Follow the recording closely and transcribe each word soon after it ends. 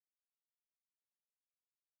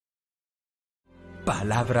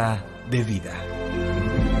Palabra de vida.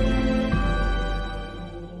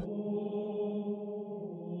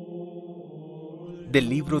 Del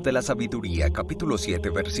libro de la sabiduría, capítulo 7,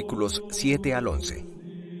 versículos 7 al 11.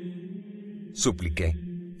 Supliqué,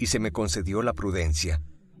 y se me concedió la prudencia.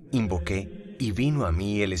 Invoqué, y vino a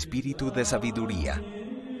mí el espíritu de sabiduría.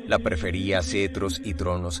 La preferí a cetros y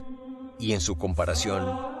tronos, y en su comparación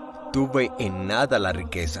tuve en nada la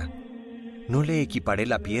riqueza. No le equiparé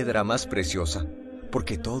la piedra más preciosa,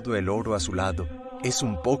 porque todo el oro a su lado es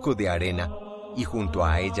un poco de arena, y junto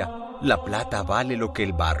a ella la plata vale lo que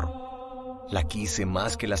el barro. La quise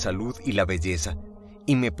más que la salud y la belleza,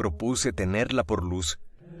 y me propuse tenerla por luz,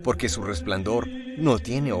 porque su resplandor no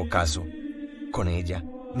tiene ocaso. Con ella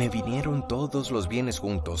me vinieron todos los bienes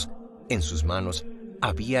juntos, en sus manos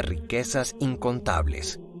había riquezas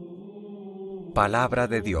incontables. Palabra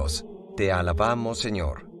de Dios, te alabamos,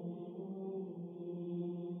 Señor.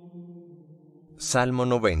 Salmo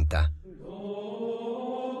 90.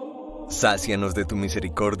 Sácianos de tu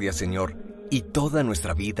misericordia, Señor, y toda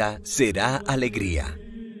nuestra vida será alegría.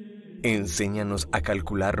 Enséñanos a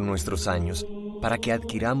calcular nuestros años, para que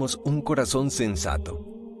adquiramos un corazón sensato.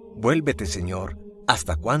 Vuélvete, Señor,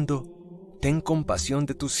 ¿hasta cuándo? Ten compasión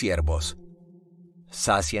de tus siervos.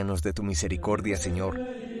 Sácianos de tu misericordia, Señor,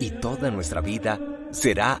 y toda nuestra vida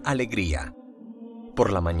será alegría.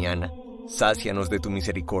 Por la mañana, sácianos de tu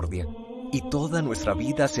misericordia, y toda nuestra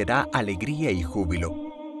vida será alegría y júbilo.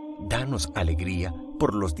 Danos alegría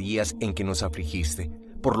por los días en que nos afligiste,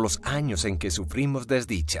 por los años en que sufrimos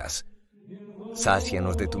desdichas.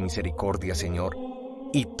 Sácianos de tu misericordia, Señor,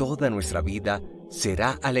 y toda nuestra vida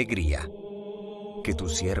será alegría. Que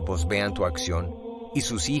tus siervos vean tu acción, y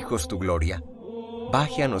sus hijos tu gloria.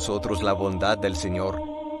 Baje a nosotros la bondad del Señor,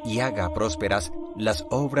 y haga prósperas las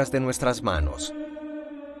obras de nuestras manos.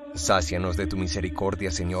 Sácianos de tu misericordia,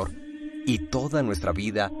 Señor, y toda nuestra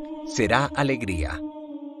vida será alegría.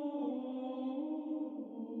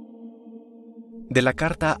 De la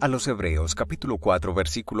carta a los Hebreos, capítulo 4,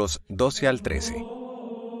 versículos 12 al 13.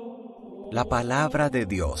 La palabra de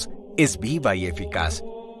Dios es viva y eficaz,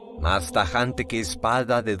 más tajante que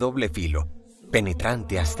espada de doble filo,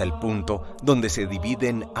 penetrante hasta el punto donde se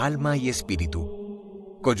dividen alma y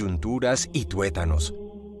espíritu, coyunturas y tuétanos.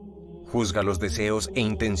 Juzga los deseos e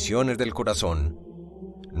intenciones del corazón.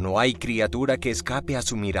 No hay criatura que escape a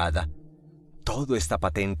su mirada. Todo está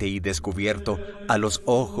patente y descubierto a los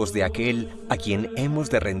ojos de aquel a quien hemos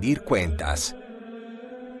de rendir cuentas.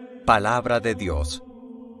 Palabra de Dios.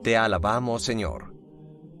 Te alabamos, Señor.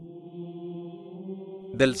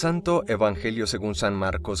 Del Santo Evangelio según San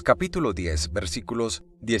Marcos, capítulo 10, versículos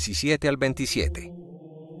 17 al 27.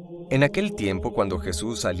 En aquel tiempo, cuando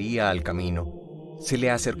Jesús salía al camino, se le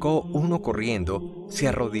acercó uno corriendo, se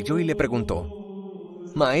arrodilló y le preguntó: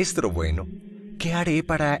 Maestro bueno, ¿qué haré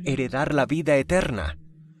para heredar la vida eterna?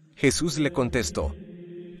 Jesús le contestó: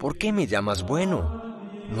 ¿Por qué me llamas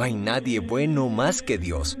bueno? No hay nadie bueno más que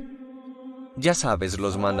Dios. Ya sabes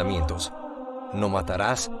los mandamientos: no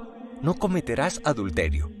matarás, no cometerás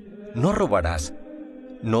adulterio, no robarás,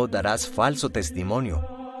 no darás falso testimonio,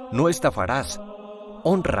 no estafarás,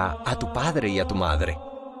 honra a tu padre y a tu madre.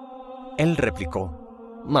 Él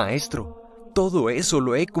replicó: Maestro, todo eso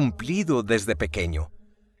lo he cumplido desde pequeño.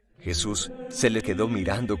 Jesús se le quedó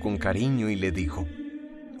mirando con cariño y le dijo: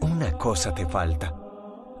 Una cosa te falta.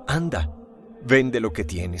 Anda, vende lo que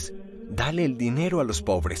tienes, dale el dinero a los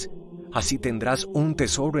pobres, así tendrás un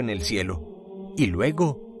tesoro en el cielo, y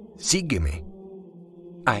luego sígueme.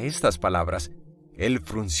 A estas palabras, él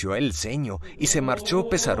frunció el ceño y se marchó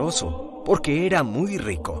pesaroso, porque era muy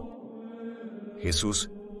rico.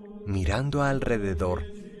 Jesús, mirando alrededor,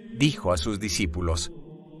 dijo a sus discípulos: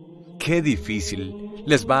 ¡Qué difícil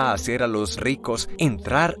les va a hacer a los ricos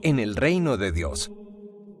entrar en el reino de Dios!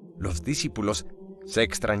 Los discípulos se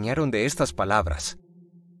extrañaron de estas palabras.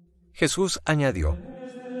 Jesús añadió: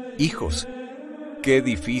 Hijos, qué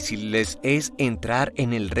difícil les es entrar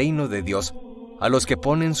en el reino de Dios a los que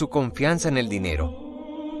ponen su confianza en el dinero.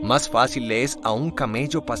 Más fácil le es a un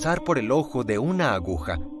camello pasar por el ojo de una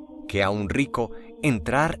aguja que a un rico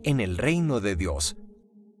entrar en el reino de Dios.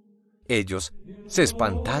 Ellos se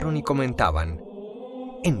espantaron y comentaban: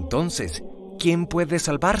 Entonces, ¿quién puede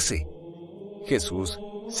salvarse? Jesús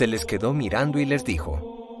se les quedó mirando y les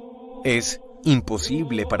dijo: Es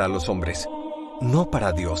imposible para los hombres, no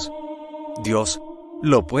para Dios. Dios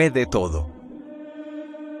lo puede todo.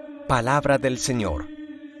 Palabra del Señor.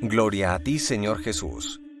 Gloria a ti, Señor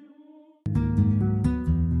Jesús.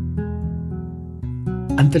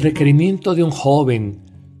 Ante el requerimiento de un joven,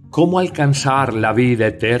 ¿cómo alcanzar la vida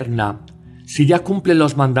eterna? Si ya cumple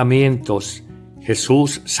los mandamientos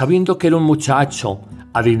Jesús, sabiendo que era un muchacho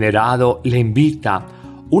adinerado, le invita: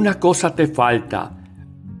 una cosa te falta,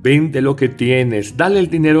 vende lo que tienes, dale el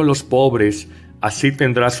dinero a los pobres, así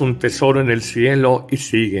tendrás un tesoro en el cielo y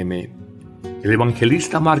sígueme. El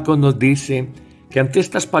evangelista Marcos nos dice que ante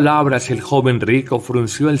estas palabras el joven rico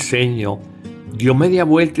frunció el ceño, dio media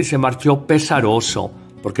vuelta y se marchó pesaroso,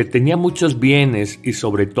 porque tenía muchos bienes y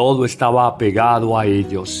sobre todo estaba apegado a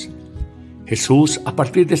ellos. Jesús, a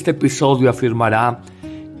partir de este episodio, afirmará: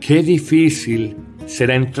 qué difícil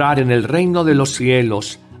será entrar en el reino de los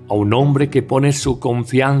cielos a un hombre que pone su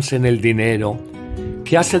confianza en el dinero,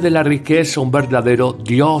 que hace de la riqueza un verdadero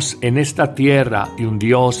Dios en esta tierra y un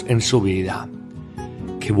Dios en su vida.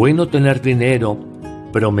 Qué bueno tener dinero,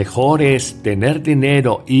 pero mejor es tener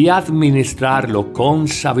dinero y administrarlo con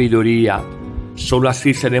sabiduría. Solo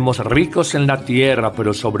así seremos ricos en la tierra,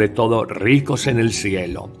 pero sobre todo ricos en el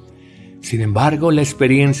cielo. Sin embargo, la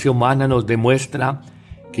experiencia humana nos demuestra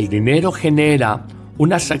que el dinero genera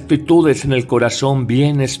unas actitudes en el corazón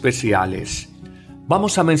bien especiales.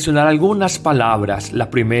 Vamos a mencionar algunas palabras. La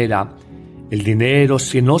primera: el dinero,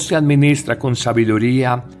 si no se administra con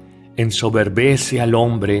sabiduría, ensoberbece al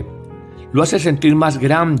hombre, lo hace sentir más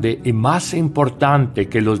grande y más importante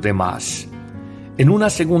que los demás. En una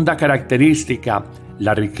segunda característica,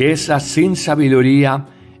 la riqueza sin sabiduría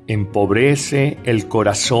empobrece el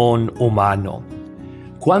corazón humano.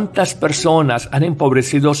 ¿Cuántas personas han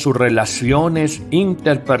empobrecido sus relaciones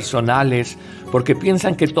interpersonales porque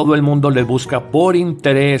piensan que todo el mundo les busca por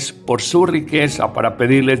interés, por su riqueza, para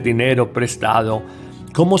pedirles dinero prestado?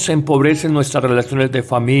 ¿Cómo se empobrecen nuestras relaciones de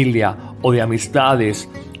familia o de amistades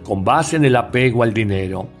con base en el apego al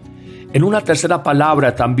dinero? En una tercera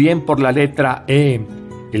palabra, también por la letra E,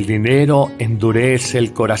 el dinero endurece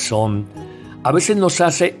el corazón. A veces nos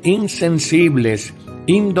hace insensibles,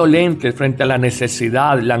 indolentes frente a la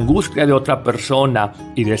necesidad, la angustia de otra persona,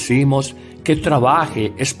 y decimos que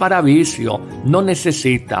trabaje, es para vicio, no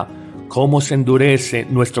necesita. ¿Cómo se endurece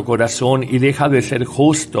nuestro corazón y deja de ser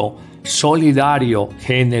justo, solidario,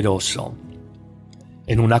 generoso?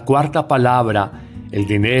 En una cuarta palabra, el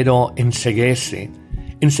dinero enceguece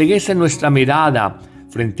nuestra mirada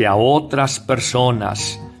frente a otras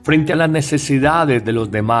personas, frente a las necesidades de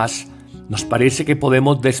los demás. Nos parece que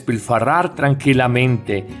podemos despilfarrar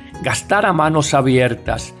tranquilamente, gastar a manos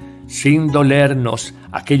abiertas, sin dolernos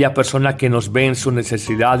a aquella persona que nos ve en su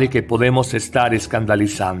necesidad y que podemos estar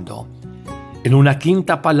escandalizando. En una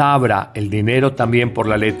quinta palabra, el dinero, también por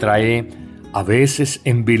la letra E, a veces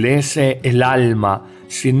envilece el alma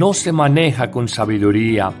si no se maneja con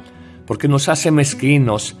sabiduría, porque nos hace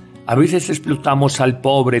mezquinos. A veces explotamos al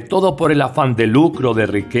pobre, todo por el afán de lucro, de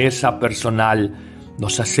riqueza personal.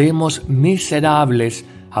 Nos hacemos miserables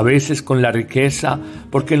a veces con la riqueza,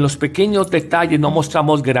 porque en los pequeños detalles no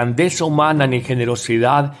mostramos grandeza humana ni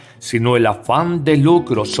generosidad, sino el afán de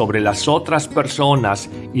lucro sobre las otras personas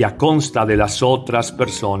y a consta de las otras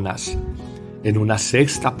personas. En una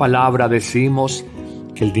sexta palabra decimos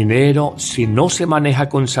que el dinero, si no se maneja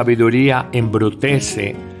con sabiduría,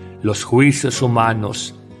 embrutece los juicios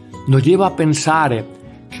humanos. Nos lleva a pensar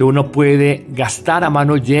que uno puede gastar a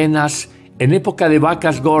manos llenas en época de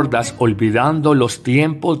vacas gordas, olvidando los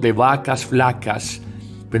tiempos de vacas flacas.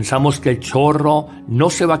 Pensamos que el chorro no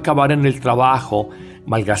se va a acabar en el trabajo,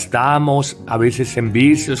 malgastamos a veces en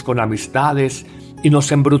vicios, con amistades, y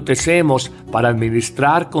nos embrutecemos para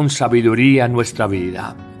administrar con sabiduría nuestra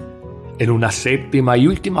vida. En una séptima y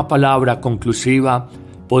última palabra conclusiva,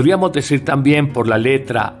 podríamos decir también por la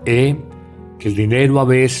letra E, que el dinero a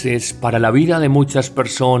veces, para la vida de muchas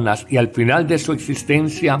personas y al final de su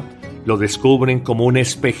existencia, lo descubren como un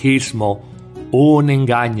espejismo, un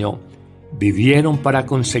engaño. Vivieron para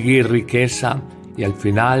conseguir riqueza y al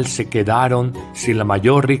final se quedaron sin la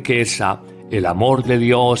mayor riqueza, el amor de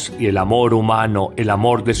Dios y el amor humano, el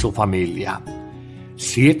amor de su familia.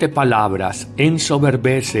 7 palabras: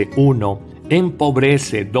 ensoberbece 1,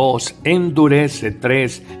 empobrece 2, endurece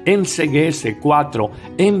 3, enceguece 4,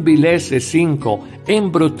 envilece 5,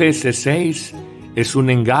 embrutece 6. Es un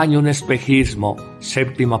engaño, un espejismo.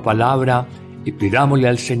 7ª palabra, y pidámosle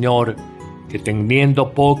al Señor que,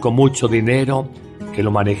 teniendo poco, mucho dinero, que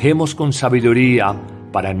lo manejemos con sabiduría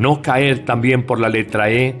para no caer también por la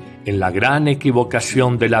letra E en la gran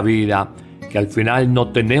equivocación de la vida, que al final no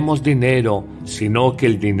tenemos dinero, sino que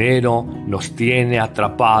el dinero nos tiene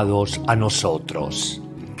atrapados a nosotros.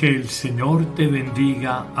 Que el Señor te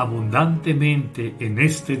bendiga abundantemente en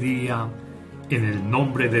este día, en el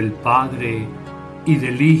nombre del Padre, y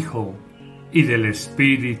del Hijo, y del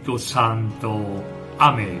Espíritu Santo.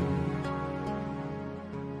 Amén.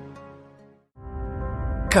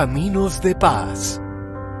 Caminos de Paz,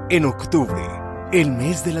 en octubre. El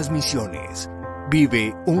mes de las misiones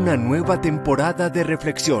vive una nueva temporada de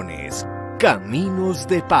reflexiones, Caminos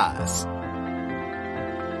de Paz.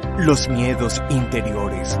 Los miedos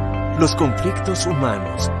interiores, los conflictos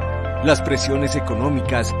humanos, las presiones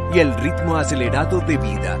económicas y el ritmo acelerado de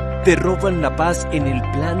vida te roban la paz en el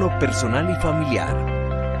plano personal y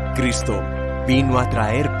familiar. Cristo vino a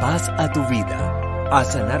traer paz a tu vida, a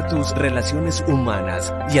sanar tus relaciones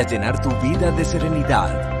humanas y a llenar tu vida de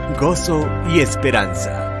serenidad, gozo y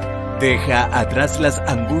esperanza. Deja atrás las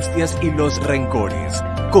angustias y los rencores.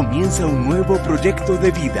 Comienza un nuevo proyecto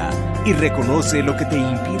de vida y reconoce lo que te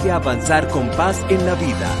impide avanzar con paz en la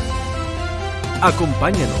vida.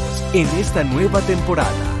 Acompáñanos en esta nueva temporada,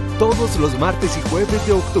 todos los martes y jueves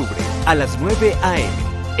de octubre a las 9 a.m.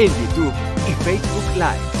 en YouTube y Facebook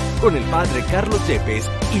Live con el Padre Carlos Yepes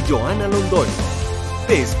y Joana Londoño.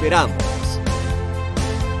 ¡Te esperamos!